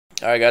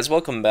Alright guys,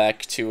 welcome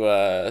back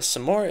to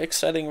some more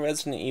exciting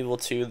Resident Evil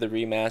 2, the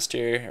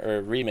remaster, or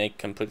remake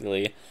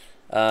completely.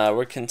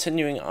 We're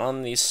continuing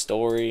on the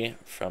story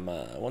from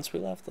once we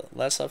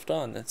last left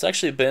on. It's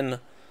actually been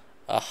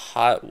a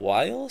hot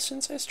while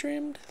since I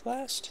streamed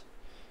last.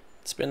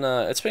 It's been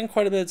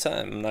quite a bit of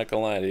time, I'm not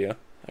gonna lie to you.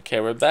 Okay,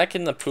 we're back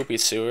in the poopy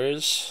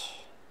sewers.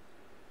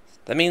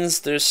 That means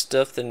there's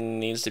stuff that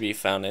needs to be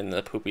found in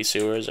the poopy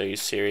sewers, are you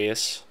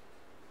serious?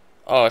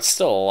 Oh, it's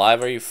still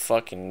alive, are you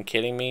fucking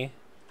kidding me?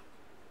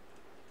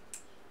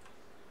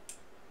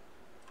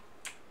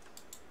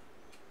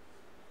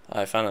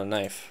 I found a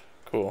knife.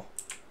 Cool.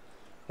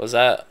 Was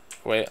that...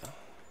 wait.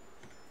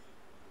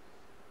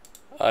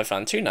 Oh, I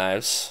found 2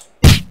 knives.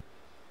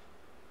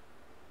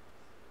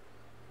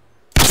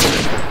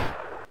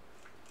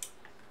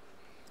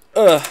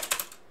 Ugh.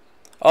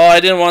 Oh, I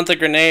didn't want the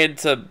grenade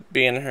to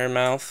be in her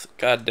mouth.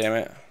 God damn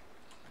it.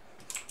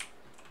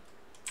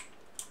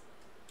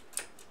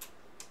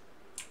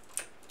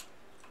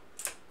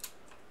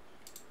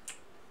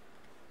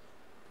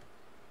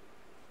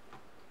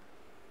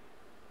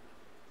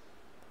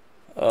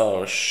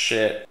 Oh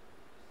shit.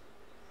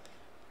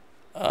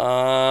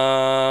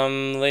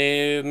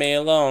 Leave me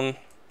alone.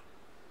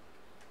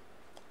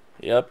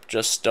 Yep,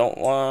 just don't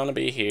want to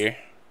be here.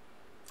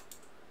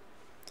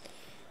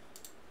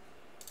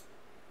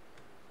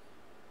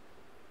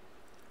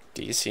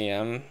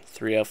 DCM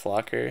 3F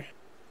locker.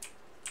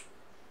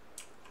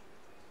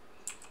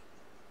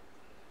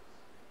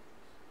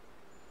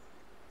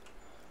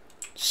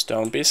 Just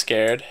don't be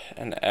scared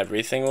and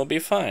everything will be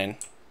fine.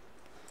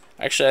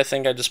 Actually, I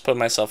think I just put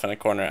myself in a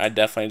corner. I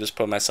definitely just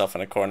put myself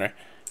in a corner.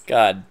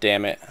 God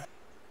damn it.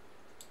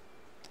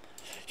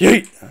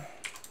 Yeet!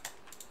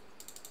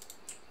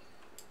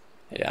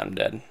 Yeah, I'm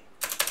dead.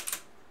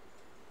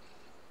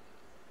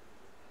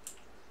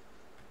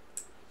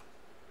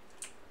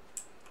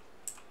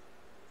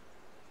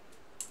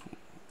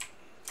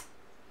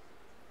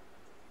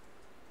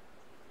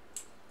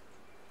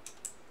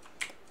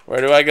 Where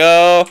do I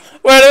go?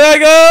 Where do I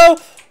go?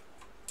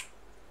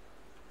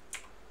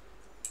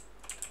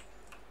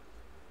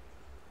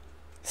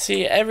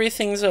 See,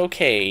 everything's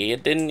okay. You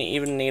didn't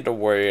even need to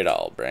worry at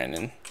all,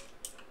 Brandon.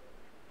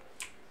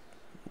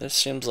 This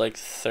seems like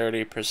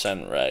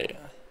 30% right.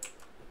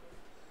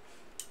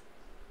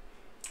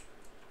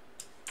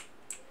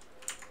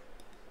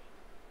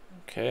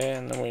 Okay,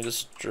 and then we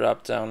just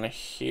drop down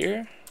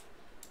here.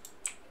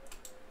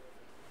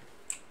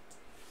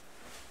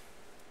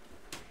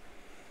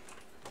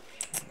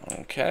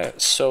 Okay,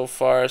 so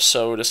far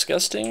so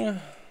disgusting.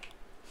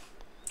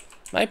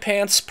 My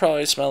pants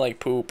probably smell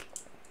like poop.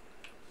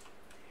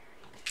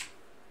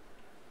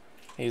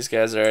 These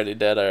guys are already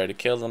dead, I already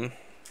killed them.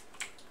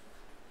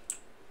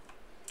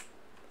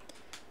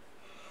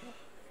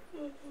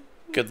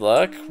 Good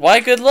luck?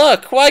 Why good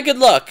luck? Why good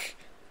luck?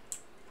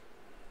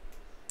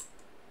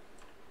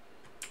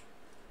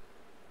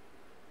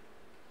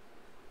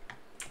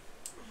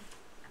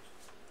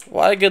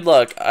 Why good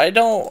luck? I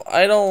don't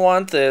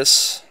want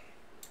this.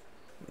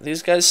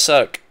 These guys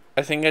suck.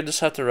 I think I just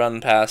have to run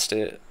past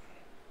it.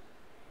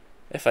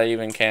 If I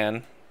even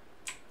can.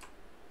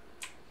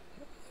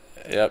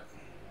 Yep.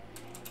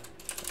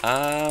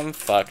 I'm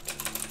fucked.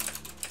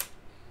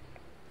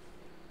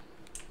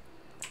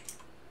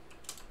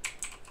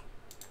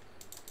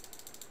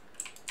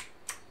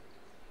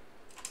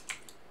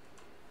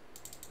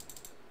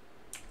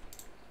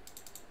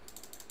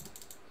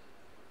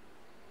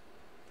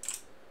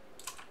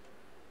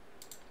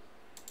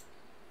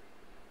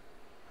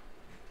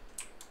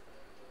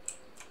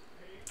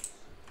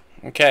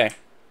 Okay.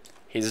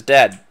 He's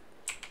dead.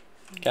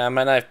 Got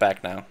my knife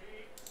back now.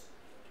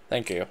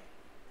 Thank you.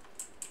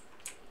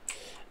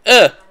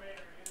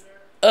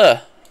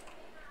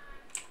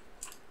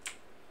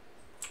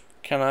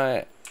 Can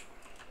I...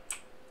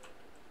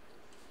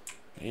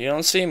 You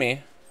don't see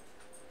me.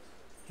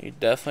 You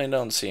definitely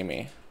don't see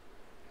me.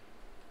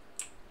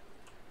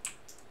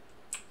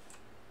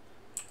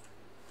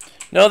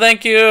 No,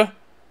 thank you!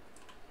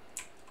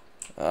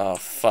 Oh,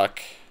 fuck.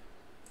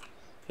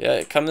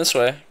 Yeah, come this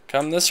way.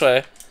 Come this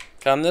way.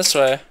 Come this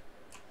way.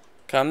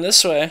 Come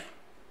this way.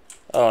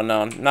 Oh,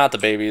 no, not the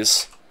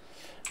babies.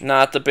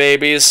 Not the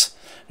babies.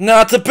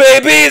 Not the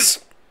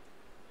babies!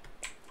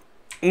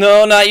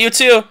 No, not you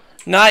too.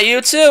 Not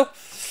you too.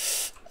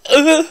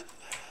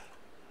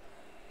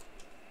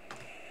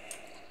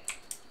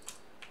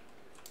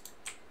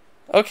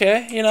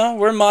 Okay, you know,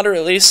 we're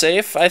moderately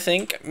safe, I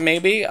think.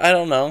 Maybe. I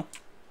don't know.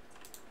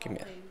 Give me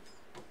a...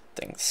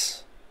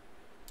 Thanks.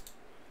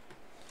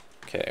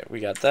 Okay,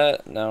 we got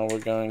that. Now we're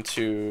going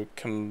to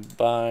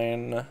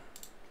combine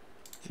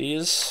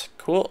these.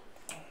 Cool.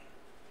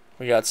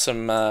 We got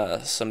some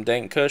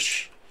dank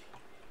kush.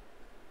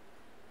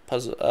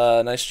 Puzzle,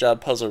 nice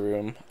job, puzzle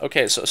room.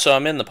 Okay, so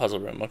I'm in the puzzle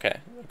room. Okay,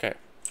 okay.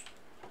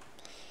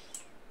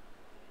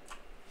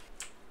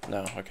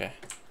 No, okay.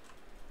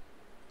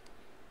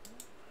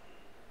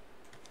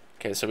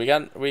 Okay, so we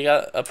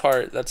got a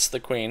part. That's the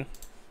queen.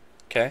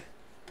 Okay.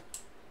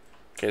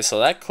 Okay, so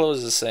that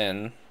closes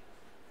in.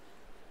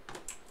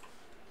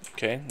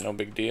 Okay, no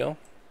big deal.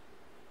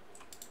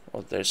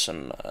 Well, there's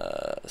some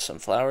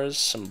flowers,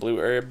 some blue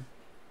herb.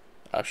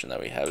 Option that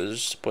we have is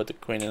just to put the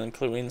queen in the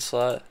queen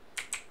slot.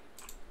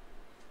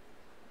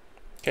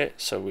 Okay,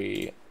 so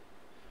we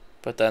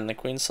put that in the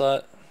queen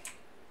slot.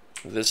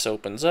 This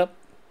opens up.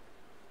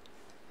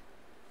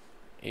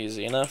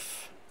 Easy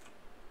enough.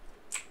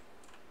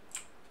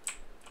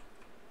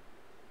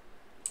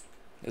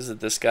 Is it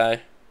this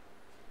guy?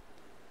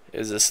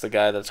 Is this the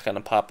guy that's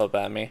gonna pop up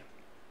at me?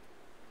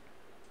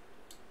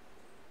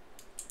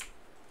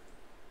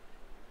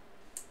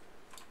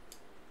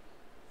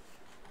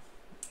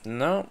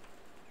 No.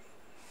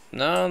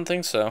 No, I don't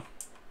think so.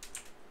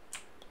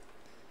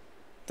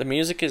 The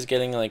music is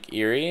getting like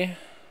eerie.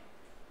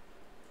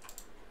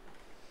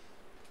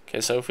 Okay,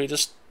 so if we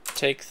just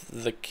take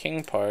the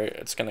king part,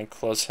 it's gonna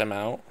close him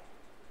out.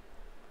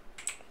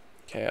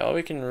 Okay, all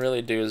we can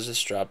really do is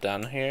just drop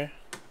down here.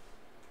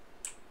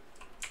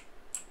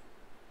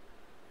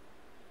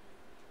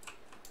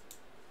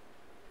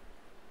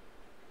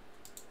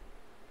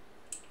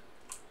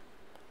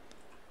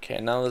 Okay,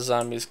 now the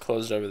zombie's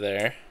closed over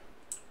there.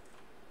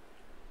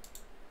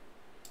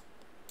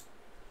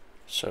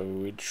 So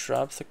we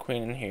drop the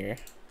queen in here.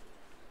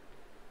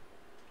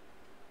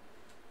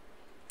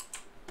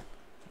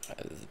 I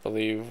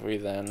believe we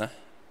then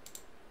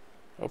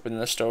open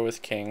this door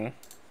with king.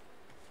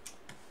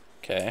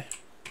 Okay.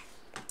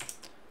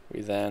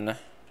 We then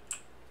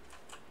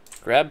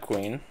grab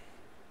queen.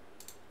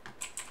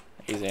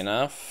 Easy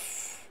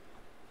enough.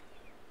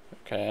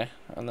 Okay,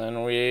 and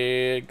then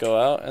we go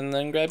out and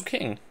then grab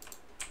king.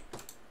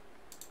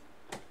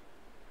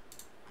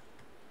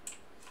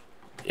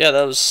 Yeah,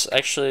 that was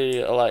actually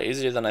a lot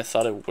easier than I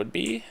thought it would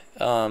be.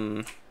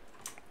 I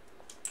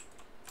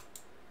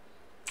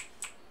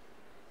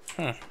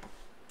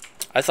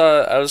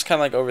thought I was kind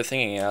of like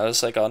overthinking it. I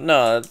was like, oh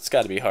no, it's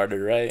got to be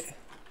harder, right?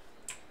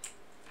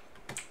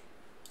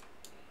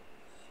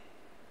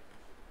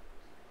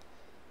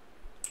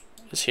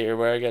 Is here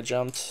where I got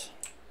jumped?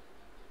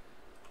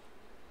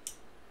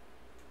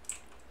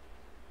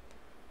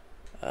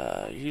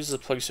 Use the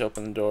plugs to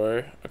open the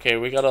door. Okay,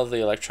 we got all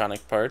the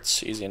electronic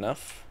parts. Easy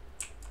enough.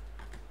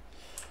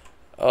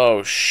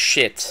 Oh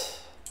shit.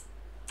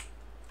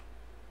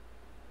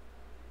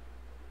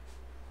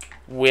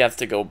 We have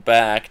to go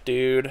back,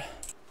 dude.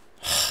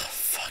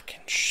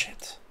 Fucking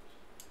shit.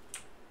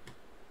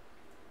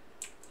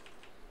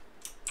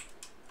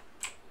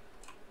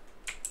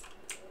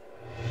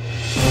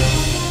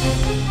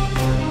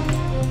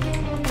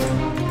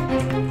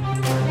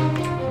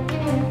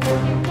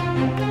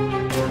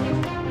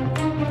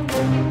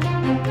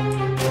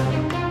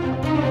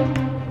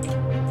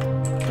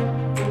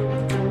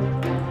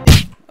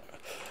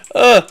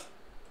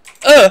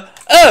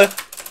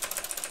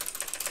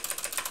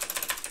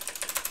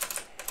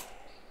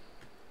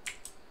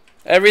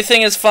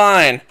 Everything is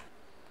fine.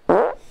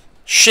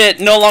 Shit,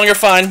 no longer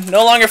fine.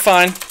 No longer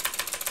fine.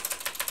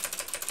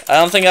 I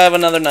don't think I have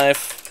another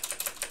knife.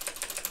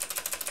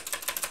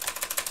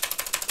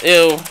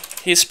 Ew,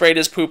 he sprayed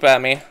his poop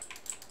at me.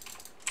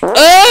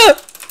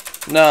 Ah!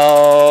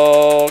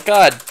 No,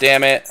 god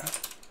damn it.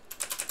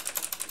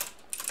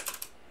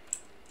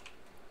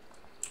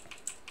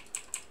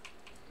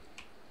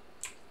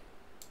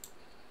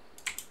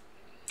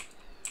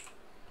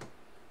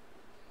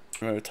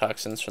 Remove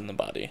toxins from the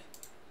body.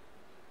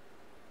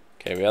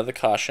 Okay, we have the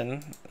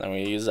caution, and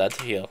we use that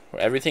to heal.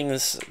 Everything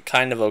is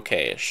kind of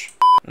okay-ish.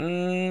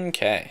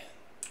 Okay.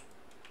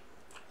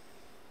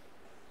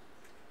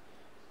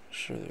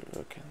 Sure, the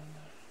rook.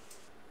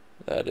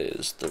 That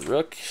is the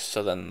rook,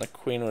 so then the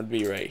queen would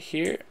be right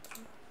here.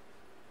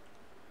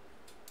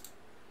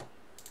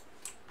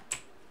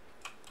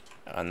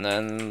 And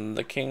then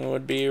the king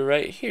would be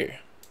right here.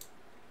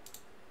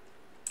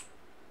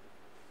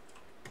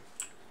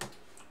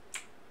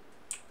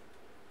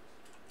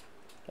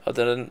 Oh,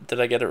 did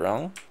I get it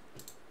wrong?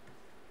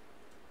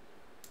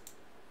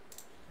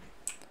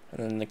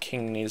 And then the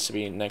king needs to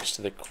be next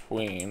to the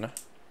queen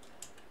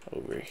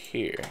over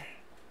here.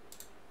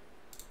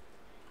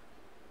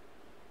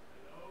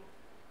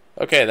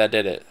 Okay, that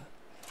did it.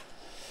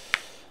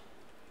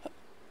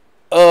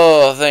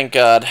 Oh, thank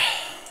God.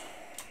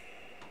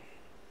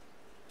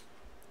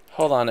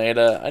 Hold on,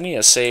 Ada. I need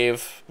a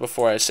save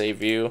before I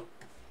save you.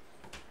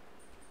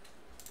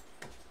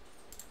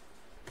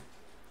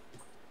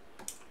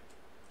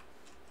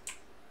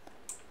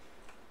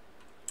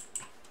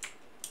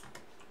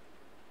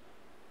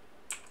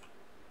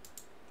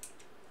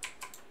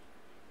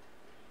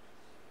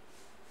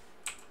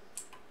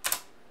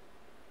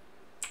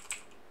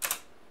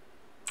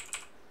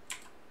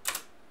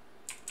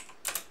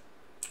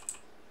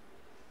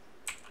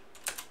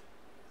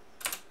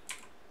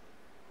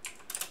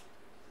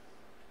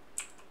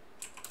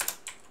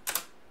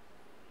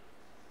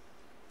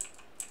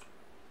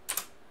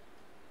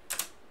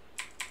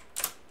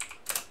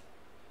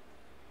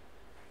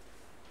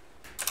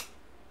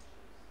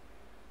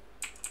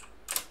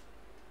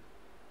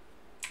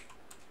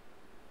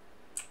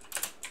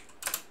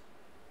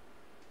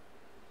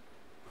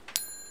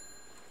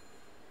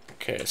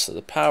 Okay, so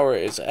the power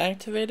is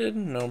activated.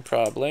 No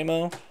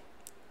problemo.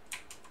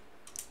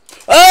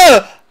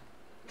 Ah!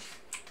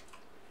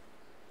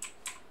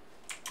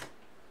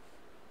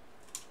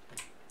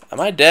 Am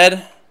I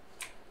dead?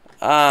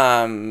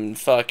 I'm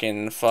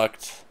fucking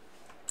fucked.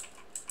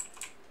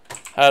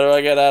 How do I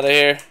get out of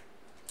here?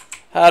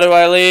 How do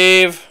I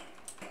leave?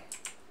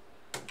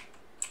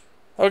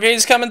 Okay,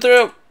 he's coming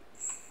through.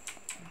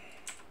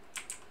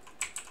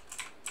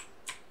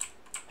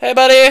 Hey,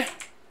 buddy.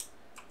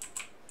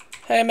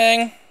 Hey,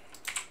 Ming.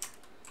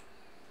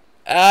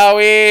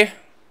 Owie.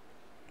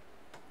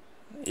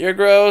 You're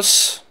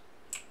gross.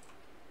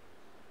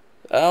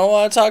 I don't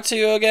want to talk to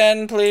you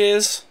again,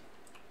 please.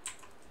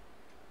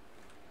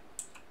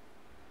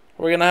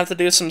 We're gonna have to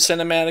do some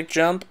cinematic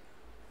jump.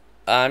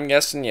 I'm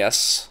guessing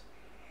yes.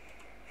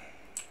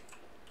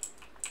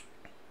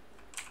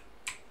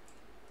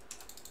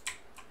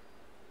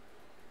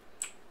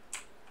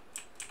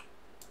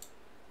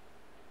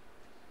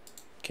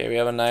 Okay, we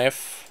have a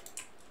knife.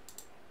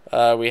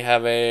 We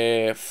have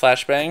a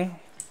flashbang.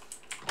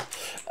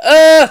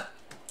 I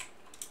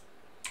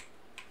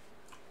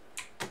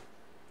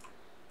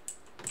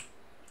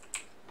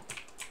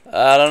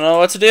don't know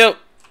what to do.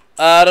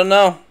 I don't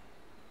know.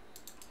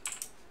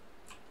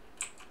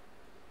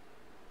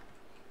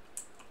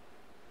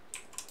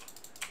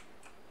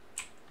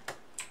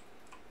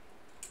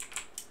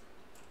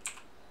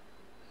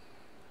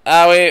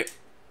 Owie.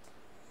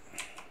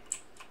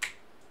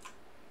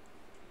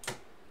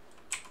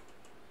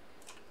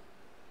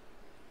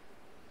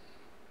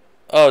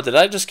 Oh, did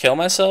I just kill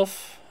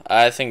myself?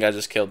 I think I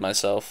just killed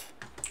myself.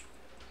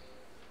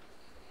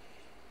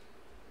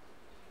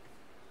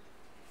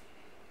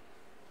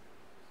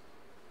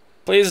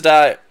 Please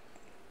die.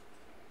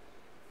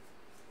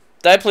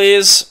 Die,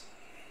 please.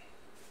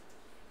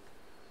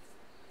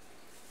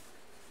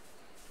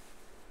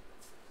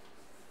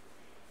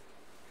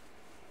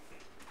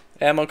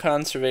 Ammo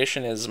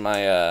conservation is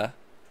my, I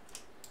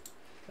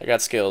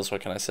got skills,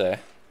 what can I say?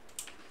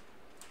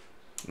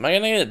 Am I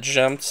gonna get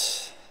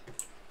jumped?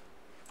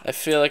 I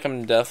feel like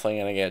I'm definitely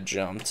gonna get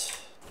jumped.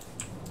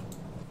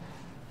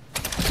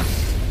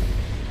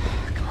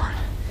 Come on.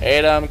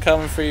 Ada, I'm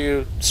coming for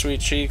you, sweet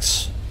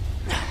cheeks.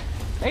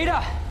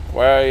 Ada!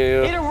 Where are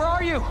you? Ada, where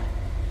are you?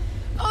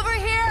 Over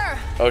here!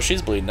 Oh,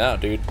 she's bleeding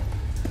out, dude.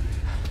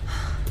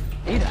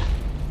 Ada! I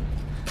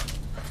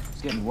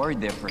was getting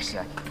worried there for a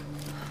sec.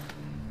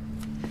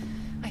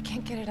 I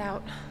can't get it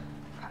out.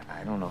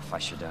 I don't know if I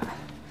should,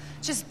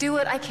 Just do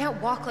it. I can't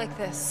walk like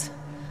this.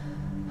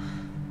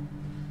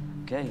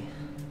 Okay.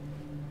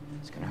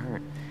 It's gonna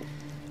hurt.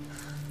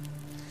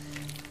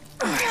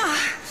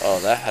 Oh,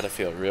 that had to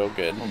feel real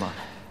good. Hold on.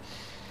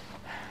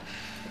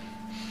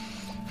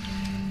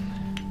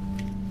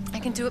 I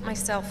can do it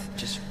myself.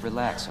 Just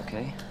relax,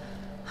 okay?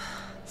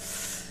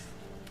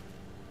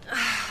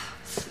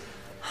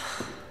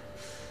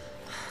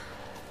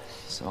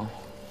 So,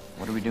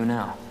 what do we do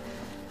now?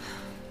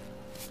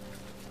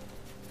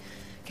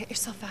 Get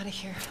yourself out of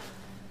here.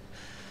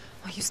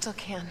 While you still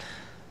can.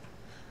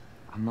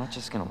 I'm not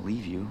just gonna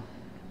leave you.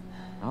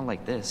 Not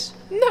like this.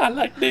 Not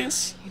like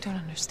this. You don't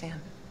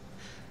understand.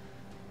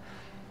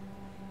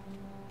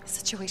 The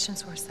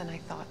situation's worse than I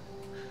thought.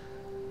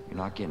 You're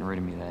not getting rid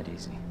of me that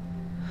easy.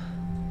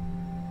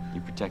 You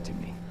protected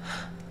me.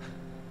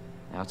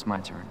 Now it's my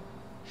turn.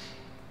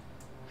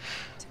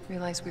 Didn't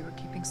realize we were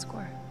keeping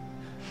score.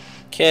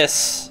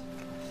 Kiss.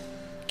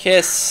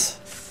 Kiss.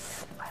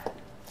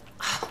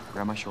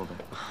 Grab my shoulder.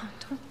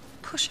 Don't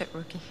push it,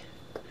 rookie.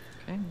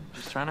 Okay,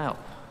 just trying to help.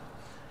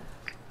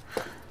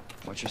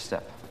 Watch your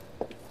step.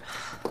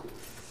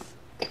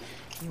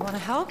 You want to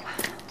help?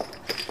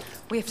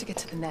 We have to get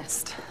to the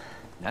nest.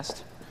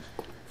 Nest?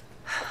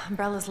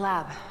 Umbrella's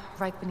lab,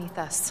 right beneath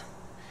us.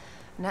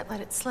 Annette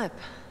let it slip.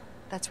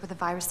 That's where the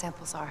virus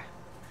samples are.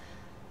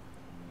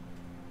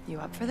 You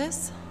up for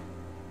this?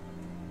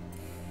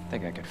 I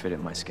think I could fit it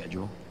in my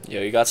schedule.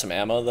 Yo, you got some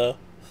ammo, though?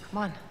 Come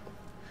on.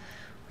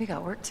 We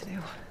got work to do.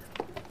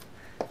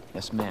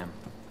 Yes, ma'am.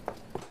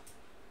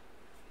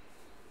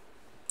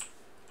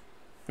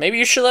 Maybe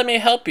you should let me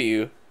help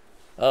you.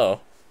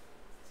 Oh.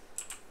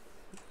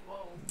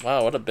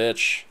 Wow, what a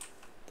bitch.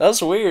 That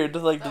was weird.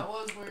 Like, That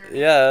was weird.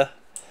 yeah.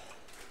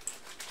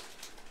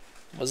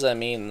 What does that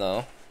mean,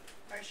 though?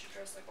 I should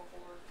dress like a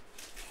whore.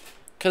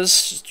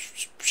 'Cause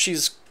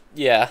she's,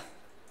 yeah.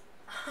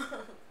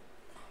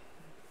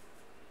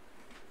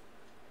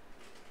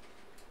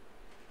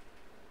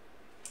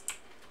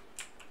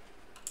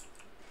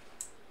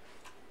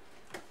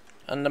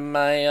 Under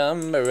my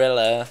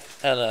umbrella,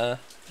 Ella,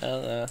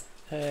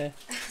 hey.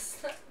 Is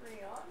that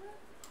Rihanna?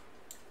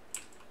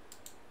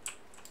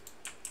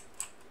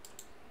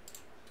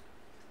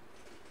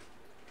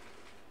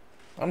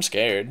 I'm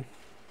scared.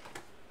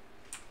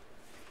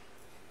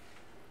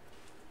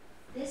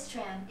 This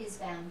tram is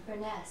bound for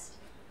Nest.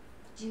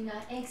 Do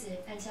not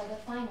exit until the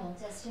final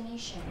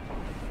destination.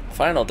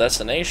 Final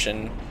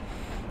Destination?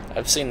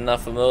 I've seen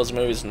enough of those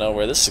movies to know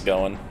where this is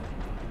going.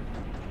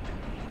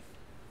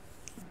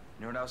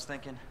 You know what I was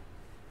thinking?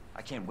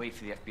 I can't wait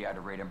for the FBI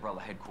to raid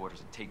Umbrella headquarters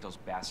and take those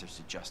bastards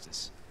to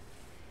justice.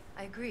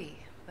 I agree,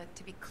 but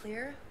to be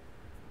clear,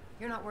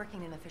 you're not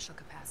working in official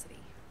capacity.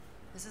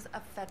 This is a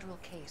federal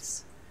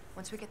case.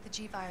 Once we get the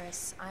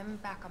G-Virus, I'm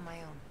back on my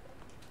own.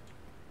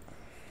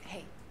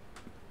 Hey,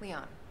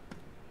 Leon.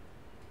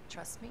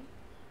 Trust me?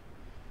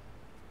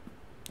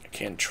 I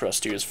can't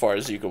trust you as far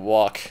as you could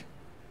walk.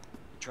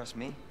 Trust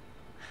me?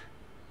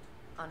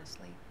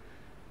 Honestly,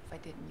 if I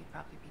didn't, you'd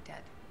probably be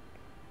dead.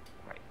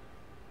 Right.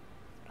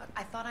 Look,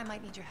 I thought I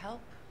might need your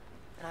help,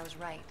 and I was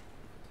right.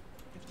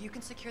 If you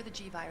can secure the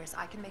G-Virus,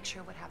 I can make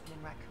sure what happened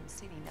in Raccoon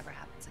City never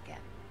happens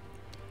again.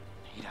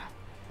 Ada.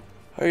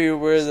 Are you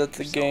aware that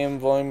the game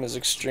volume is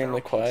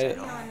extremely quiet?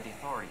 Leon,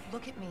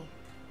 look at me.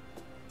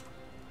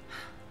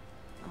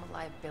 I'm a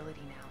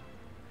liability now.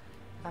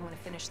 If I'm gonna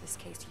finish this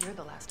case, you're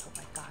the last hope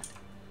I've got.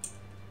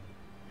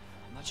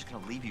 I'm not just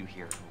gonna leave you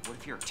here. What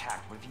if you're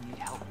attacked? What if you need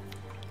help?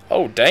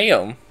 Oh,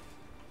 damn.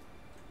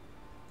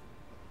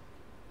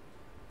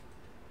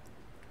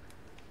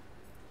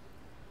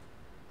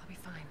 I'll be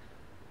fine.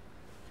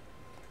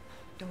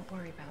 Don't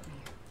worry about me.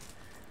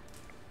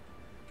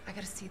 I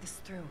gotta see this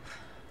through.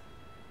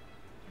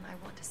 And I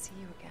want to see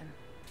you again.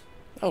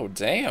 Oh,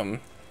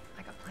 damn.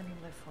 I got plenty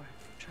to live for.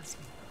 Trust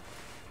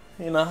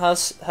me. You know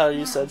how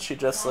you said she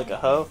dressed like a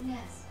hoe?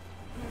 Nest.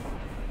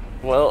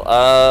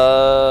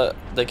 Well,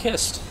 they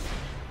kissed.